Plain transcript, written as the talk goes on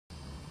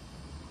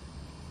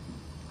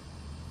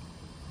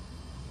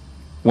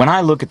When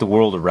I look at the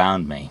world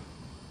around me,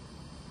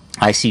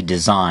 I see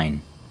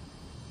design.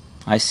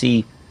 I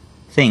see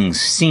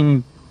things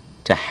seem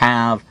to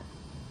have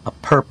a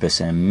purpose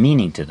and a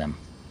meaning to them.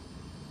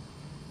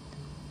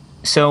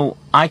 So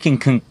I can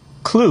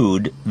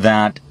conclude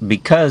that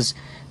because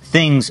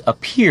things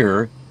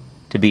appear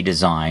to be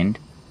designed,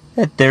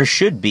 that there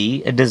should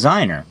be a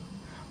designer.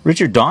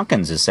 Richard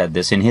Dawkins has said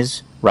this in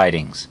his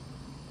writings.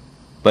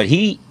 But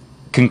he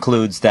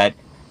concludes that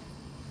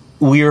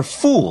we are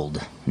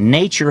fooled.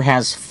 Nature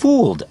has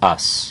fooled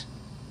us,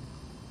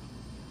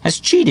 has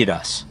cheated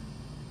us.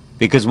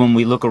 Because when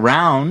we look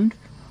around,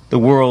 the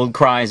world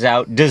cries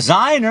out,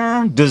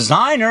 designer,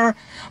 designer,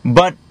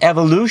 but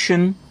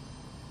evolution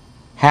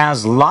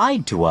has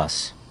lied to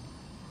us.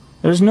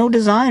 There's no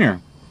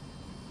designer.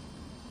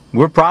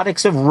 We're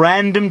products of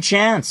random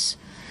chance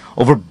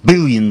over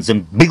billions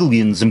and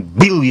billions and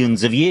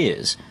billions of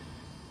years.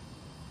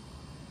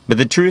 But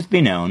the truth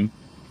be known,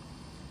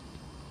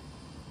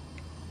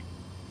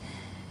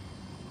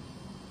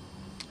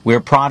 we're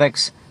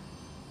products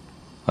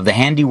of the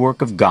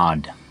handiwork of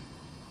God.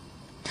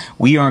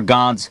 We are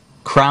God's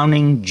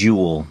crowning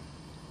jewel.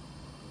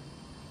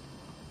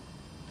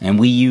 And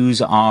we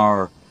use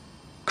our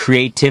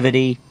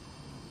creativity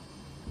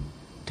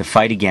to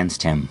fight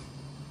against Him.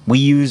 We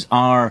use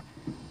our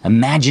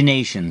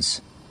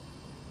imaginations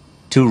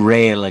to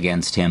rail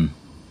against Him.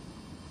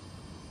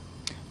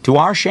 To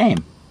our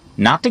shame,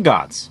 not to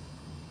God's.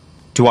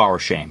 To our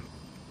shame,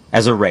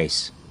 as a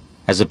race,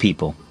 as a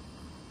people.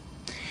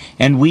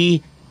 And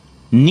we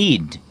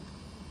need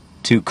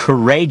to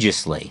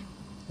courageously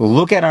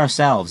look at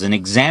ourselves and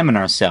examine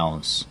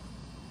ourselves.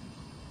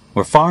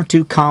 We're far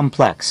too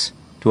complex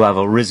to have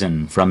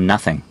arisen from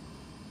nothing.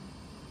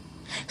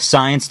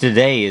 Science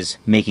today is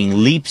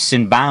making leaps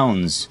and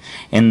bounds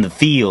in the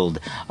field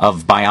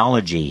of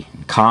biology,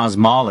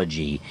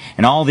 cosmology,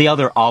 and all the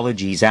other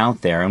ologies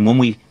out there. And when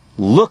we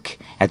look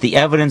at the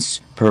evidence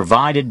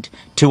provided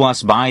to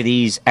us by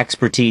these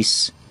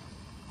expertise,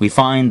 we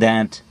find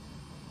that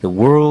the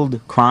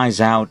world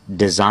cries out,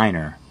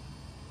 designer,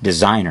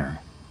 designer,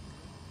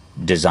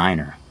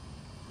 designer.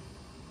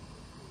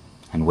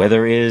 And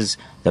whether it is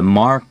the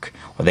mark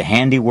or the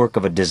handiwork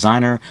of a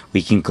designer,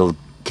 we can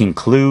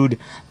conclude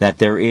that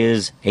there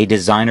is a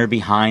designer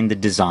behind the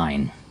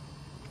design.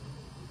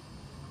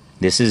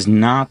 This is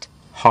not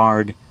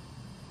hard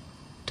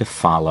to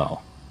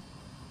follow.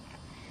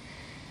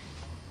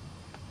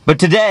 But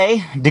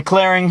today,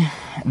 declaring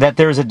that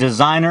there's a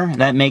designer,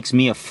 that makes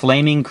me a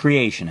flaming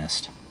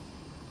creationist.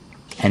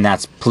 And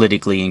that's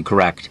politically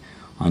incorrect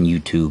on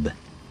YouTube.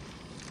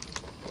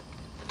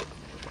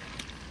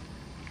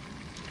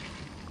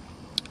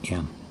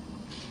 Yeah.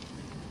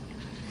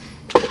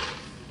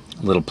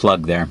 A little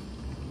plug there.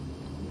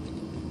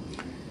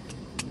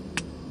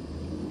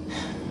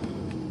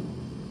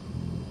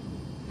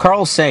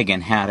 Carl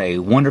Sagan had a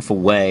wonderful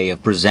way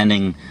of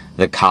presenting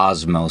the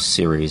Cosmos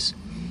series.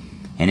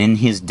 And in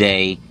his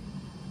day,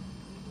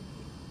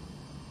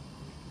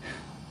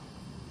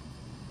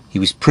 he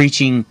was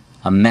preaching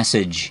a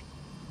message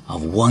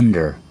of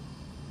wonder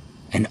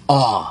and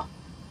awe.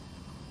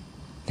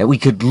 That we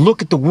could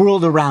look at the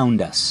world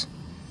around us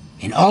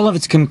in all of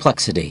its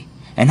complexity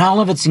and all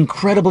of its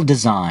incredible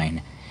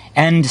design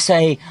and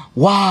say,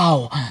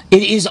 wow,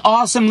 it is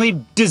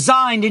awesomely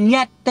designed, and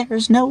yet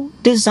there's no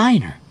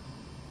designer.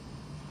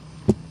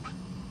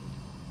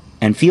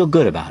 And feel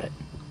good about it.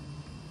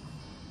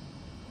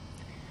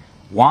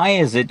 Why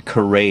is it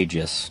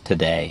courageous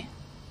today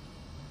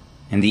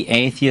in the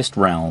atheist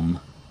realm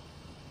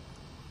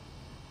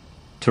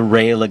to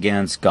rail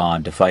against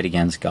God, to fight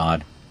against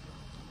God?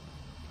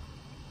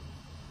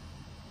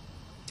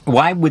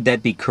 Why would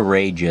that be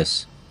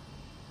courageous?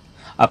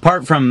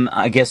 Apart from,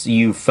 I guess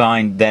you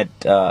find that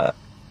that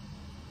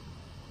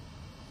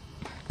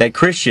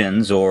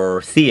Christians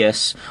or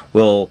theists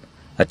will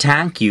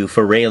attack you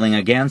for railing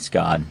against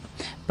God.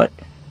 But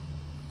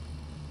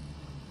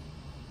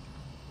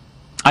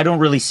I don't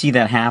really see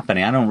that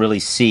happening. I don't really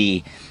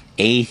see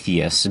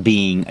atheists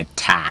being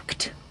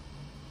attacked.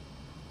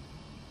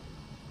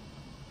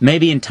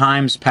 Maybe in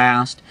times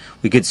past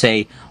we could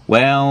say,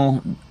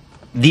 well,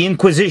 the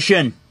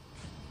Inquisition.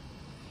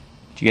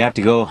 You have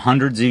to go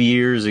hundreds of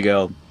years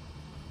ago.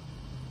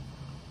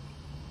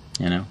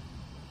 You know.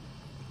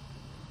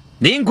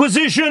 The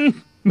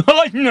Inquisition!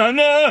 What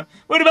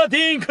about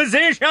the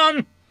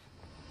Inquisition?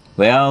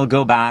 Well,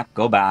 go back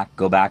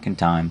in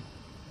time.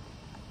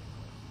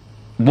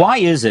 Why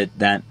is it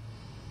that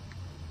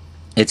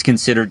it's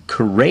considered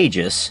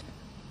courageous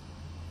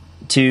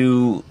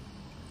to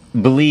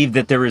believe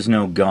that there is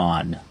no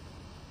God?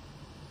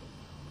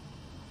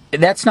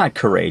 That's not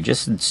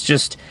courageous. It's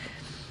just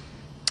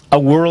a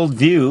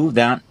worldview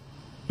that,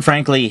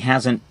 frankly,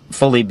 hasn't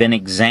fully been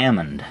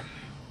examined.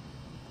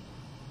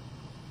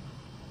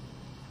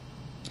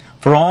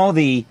 For all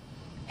the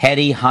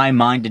heady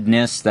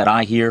high-mindedness that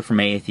I hear from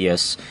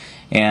atheists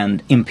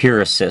and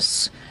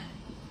empiricists,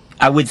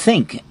 I would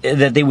think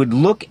that they would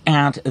look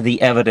at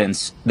the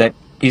evidence that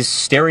is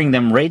staring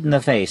them right in the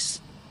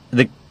face,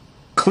 the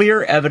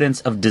clear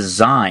evidence of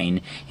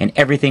design in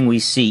everything we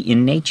see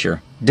in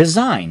nature.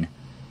 Design.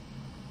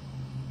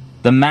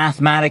 The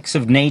mathematics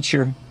of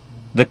nature,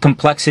 the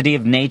complexity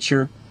of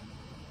nature,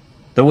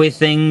 the way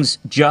things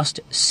just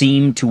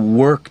seem to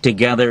work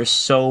together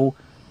so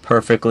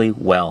perfectly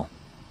well.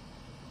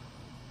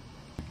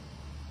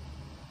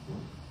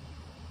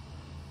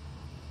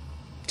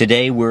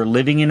 Today we're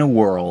living in a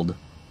world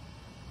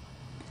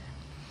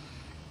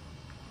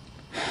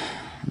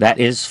that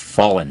is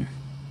fallen.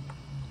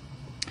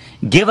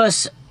 Give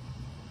us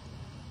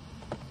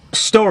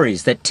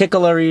stories that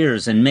tickle our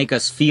ears and make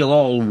us feel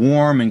all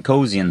warm and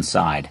cozy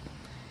inside.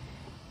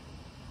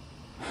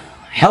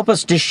 Help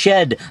us to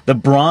shed the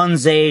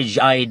Bronze Age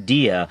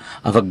idea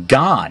of a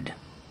God.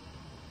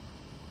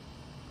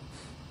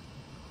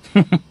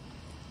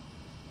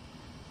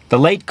 The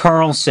late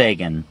Carl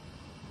Sagan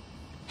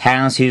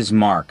has his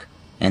mark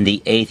in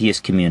the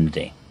atheist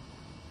community.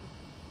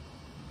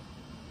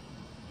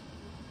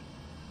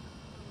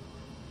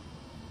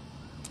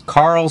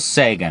 Carl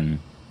Sagan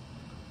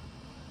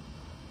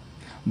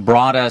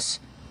brought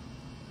us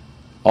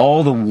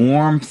all the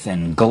warmth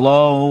and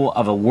glow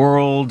of a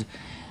world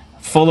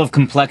full of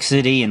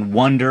complexity and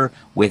wonder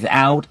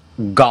without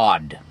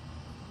God.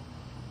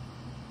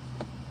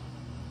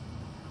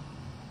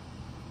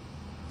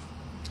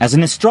 As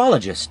an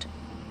astrologist,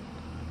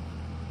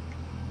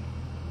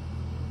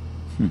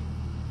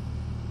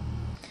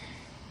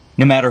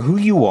 no matter who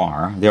you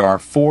are, there are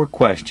 4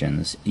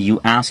 questions you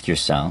ask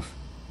yourself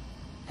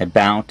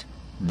about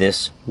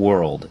this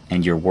world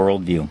and your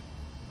worldview.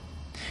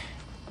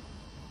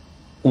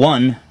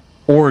 1,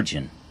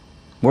 origin.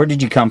 Where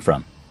did you come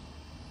from?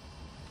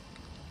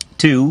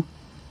 2,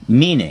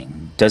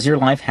 meaning. Does your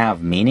life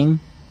have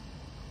meaning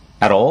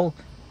at all?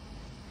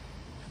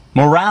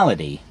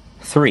 Morality.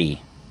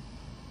 3.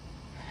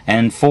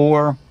 And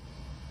 4,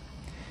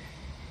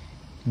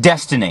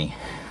 destiny.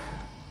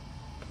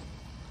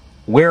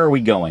 Where are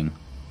we going?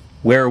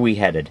 Where are we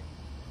headed?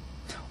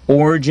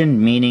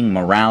 Origin, meaning,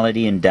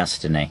 morality, and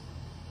destiny.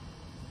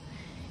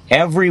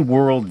 Every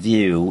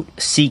worldview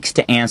seeks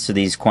to answer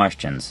these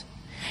questions.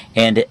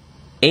 And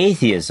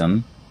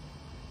atheism,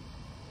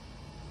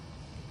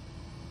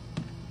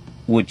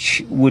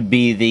 which would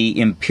be the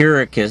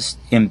imperialist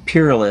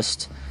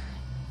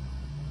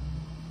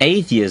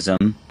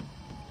atheism,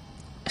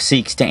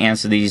 seeks to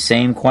answer these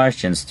same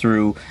questions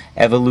through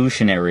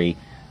evolutionary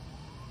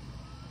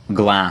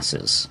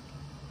glasses.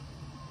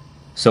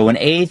 So an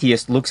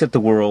atheist looks at the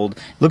world,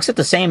 looks at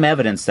the same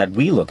evidence that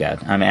we look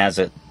at. I mean, as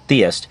a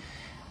theist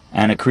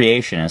and a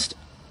creationist,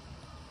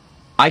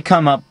 I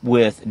come up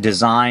with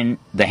design,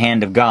 the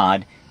hand of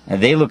God,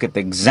 and they look at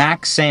the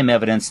exact same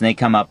evidence and they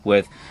come up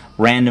with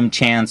random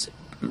chance,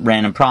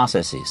 random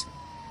processes.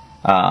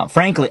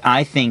 Frankly,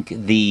 I think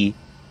the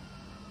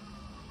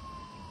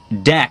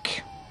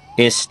deck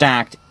is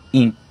stacked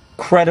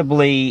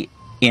incredibly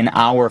in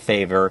our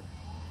favor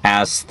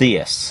as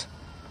theists.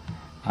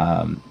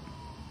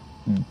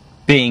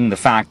 Being the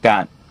fact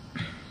that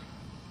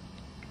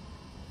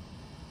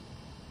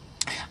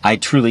I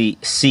truly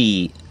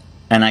see,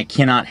 and I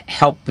cannot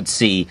help but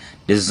see,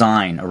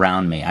 design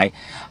around me.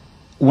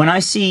 When I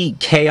see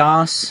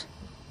chaos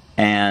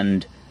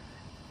and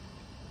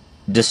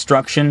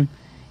destruction,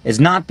 it's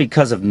not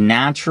because of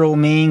natural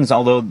means,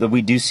 although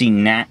we do see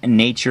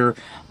nature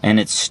and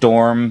its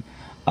storm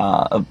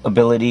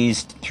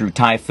abilities through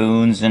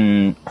typhoons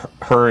and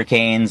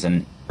hurricanes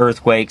and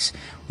earthquakes.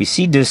 We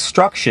see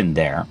destruction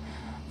there.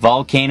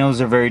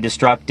 Volcanoes are very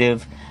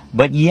destructive,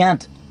 but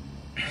yet,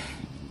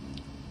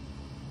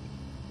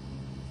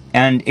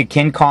 and it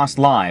can cost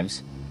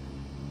lives,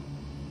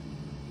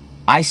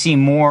 I see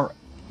more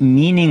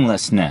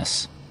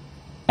meaninglessness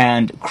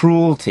and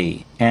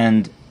cruelty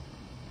and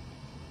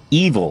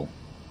evil,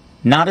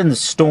 not in the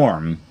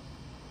storm,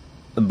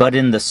 but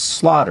in the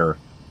slaughter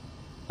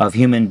of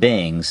human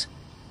beings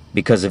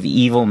because of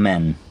evil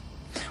men.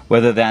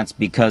 Whether that's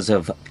because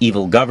of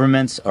evil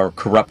governments or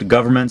corrupt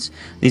governments,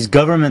 these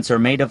governments are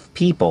made of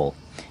people,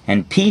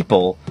 and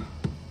people,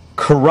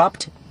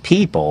 corrupt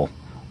people,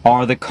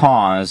 are the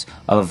cause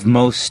of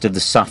most of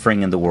the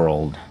suffering in the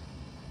world.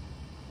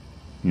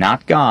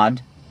 Not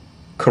God,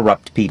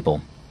 corrupt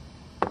people.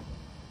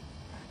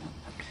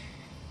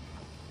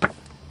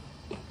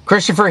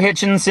 Christopher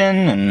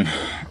Hitchinson and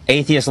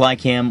atheists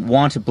like him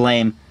want to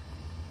blame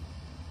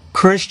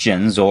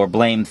Christians or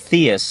blame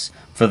theists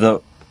for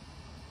the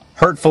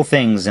hurtful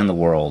things in the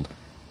world.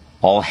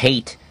 All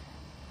hate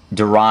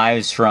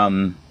derives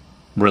from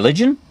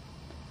religion?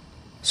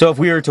 So if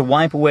we were to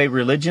wipe away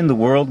religion, the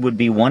world would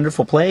be a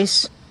wonderful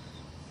place?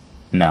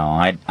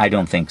 No, I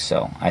don't think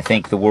so. I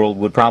think the world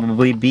would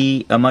probably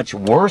be a much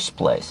worse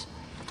place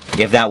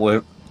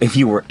if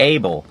you were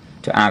able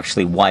to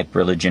actually wipe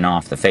religion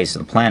off the face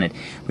of the planet.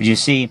 But you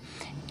see,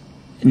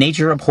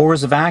 nature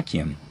abhors a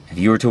vacuum. If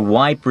you were to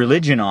wipe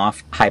religion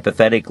off,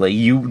 hypothetically,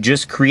 you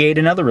just create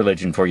another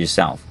religion for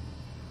yourself.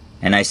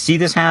 And I see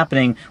this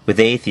happening with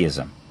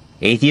atheism.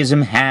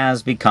 Atheism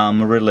has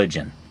become a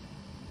religion.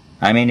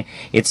 I mean,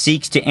 it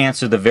seeks to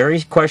answer the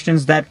very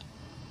questions that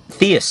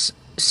theists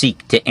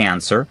seek to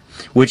answer,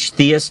 which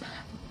theists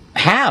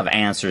have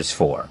answers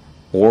for: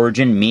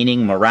 origin,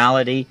 meaning,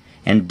 morality,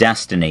 and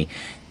destiny.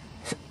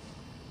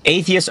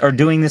 Atheists are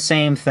doing the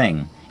same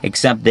thing,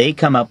 except they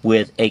come up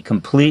with a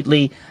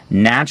completely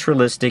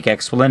naturalistic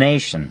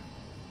explanation.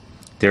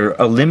 They're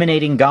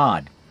eliminating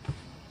God.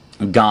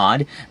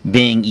 God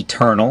being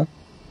eternal,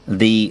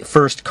 the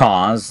first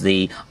cause,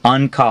 the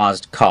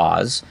uncaused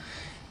cause,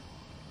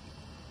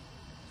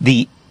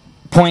 the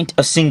point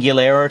of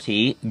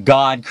singularity,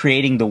 God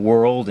creating the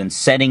world and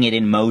setting it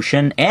in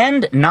motion,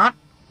 and not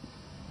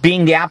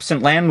being the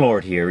absent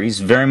landlord here. He's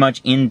very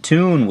much in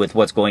tune with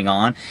what's going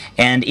on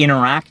and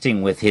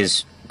interacting with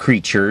his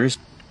creatures.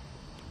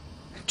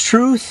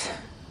 Truth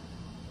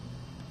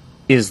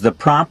is the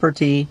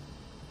property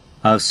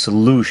of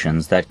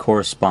solutions that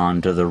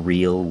correspond to the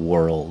real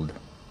world.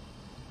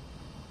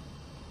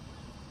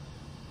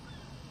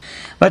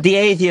 But the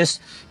atheists,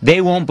 they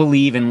won't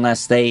believe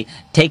unless they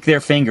take their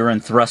finger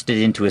and thrust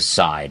it into his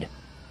side.